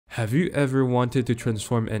Have you ever wanted to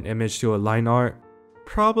transform an image to a line art?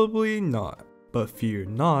 Probably not. But fear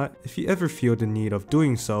not, if you ever feel the need of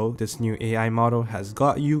doing so, this new AI model has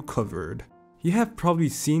got you covered. You have probably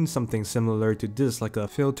seen something similar to this, like a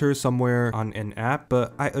filter somewhere on an app,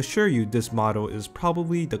 but I assure you this model is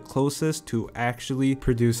probably the closest to actually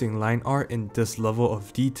producing line art in this level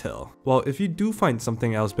of detail. Well, if you do find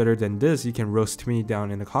something else better than this, you can roast me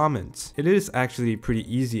down in the comments. It is actually pretty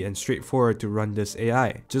easy and straightforward to run this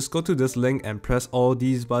AI. Just go to this link and press all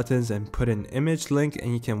these buttons and put an image link,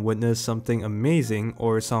 and you can witness something amazing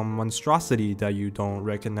or some monstrosity that you don't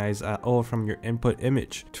recognize at all from your input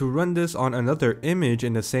image. To run this on another image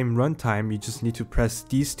in the same runtime, you just need to press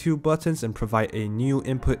these two buttons and provide a new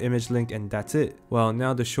input image link, and that's it. Well,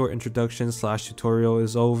 now the short introduction slash tutorial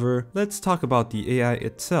is over. Let's talk about the AI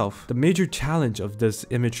itself. The major challenge of this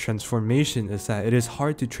image transformation is that it is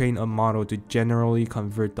hard to train a model to generally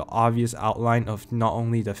convert the obvious outline of not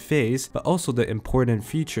only the face, but also the important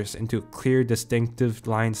features into clear distinctive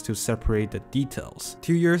lines to separate the details.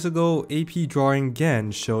 2 years ago,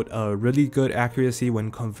 APDrawingGAN showed a really good accuracy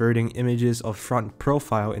when converting images of front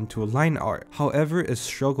profile into line art. However, it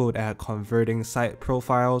struggled at converting side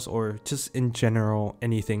profiles or just in general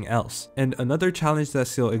anything else. And another challenge that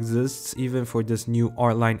still exists even for this new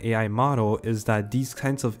ArtLine AI model is that these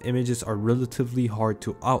kinds of images are relatively hard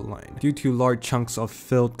to outline due to large chunks of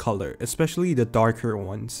filled color, especially the darker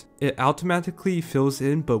ones. It automatically fills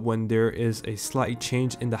in, but when there is a slight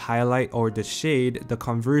change in the highlight or the shade, the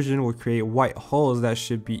conversion will create white holes that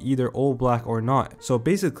should be either all black or not. So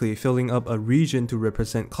basically, filling up a region to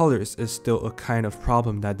represent colors is still a kind of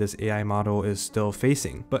problem that this AI model is still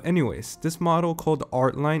facing. But anyways, this model called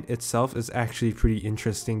ArtLine itself is actually pretty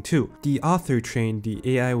interesting too. The author trained the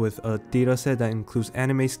AI with a dataset that includes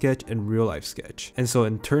anime sketch and real life sketch. And so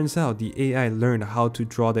it turns out the AI learned how to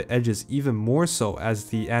draw the edges even more so, as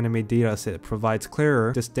the anime dataset provides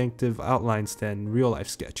clearer, distinctive outlines than real-life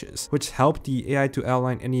sketches, which help the AI to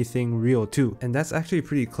outline anything real too, and that's actually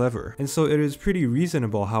pretty clever. And so it is pretty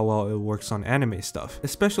reasonable how well it works on anime stuff,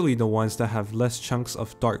 especially the ones that have less chunks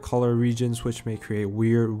of dark color regions, which may create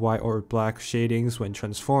weird white or black shadings when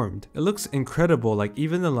transformed. It looks incredible, like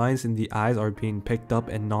even the lines in the eyes are being picked up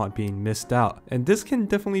and not being missed out. And this can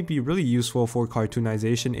definitely be really useful for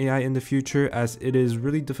cartoonization AI in the future, as it is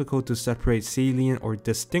really difficult to separate salient or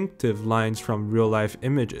distinctive lines from real-life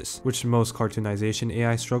images, which most cartoonization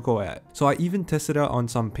AI struggle at. So I even tested out on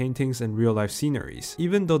some paintings and real-life sceneries.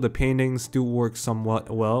 Even though the paintings do work somewhat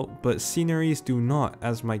well, but sceneries do not,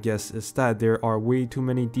 as my guess is that there are way too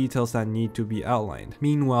many details that need to be outlined.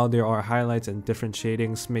 Meanwhile, there are highlights and different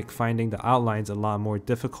shadings make finding the outlines a lot more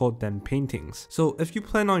difficult than paintings. So if you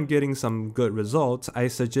plan on getting some good results, I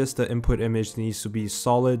suggest the input image needs to be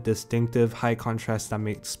solid, distinctive, high contrast that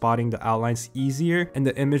makes spotting the outlines easier, and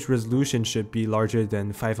the image resolution should be larger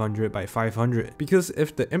than 500 by 500, because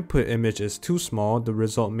if the input image is too small, the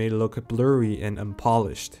result may look blurry and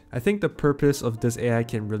unpolished. I think the purpose of this AI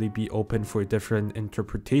can really be open for different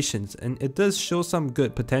interpretations, and it does show some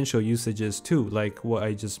good potential usages too, like what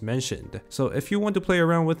I just mentioned. So if you want to play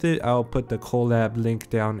around with it, I'll put the collab link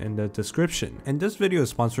down in the description. And this video is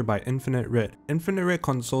sponsored by Infinite Red. Infinite Red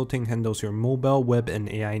Consulting handles your mobile, web, and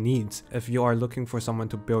AI needs. If you are looking for someone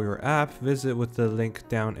to build your app, visit with the link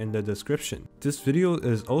down in the description. This video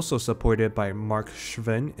is also supported by Marc,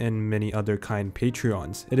 Schwyn, and many other kind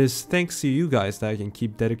Patreons. It is thanks to you guys that I can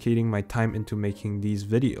keep dedicating my time into making these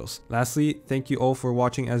videos. Lastly, thank you all for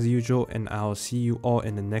watching as usual, and I'll see you all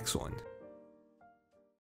in the next one.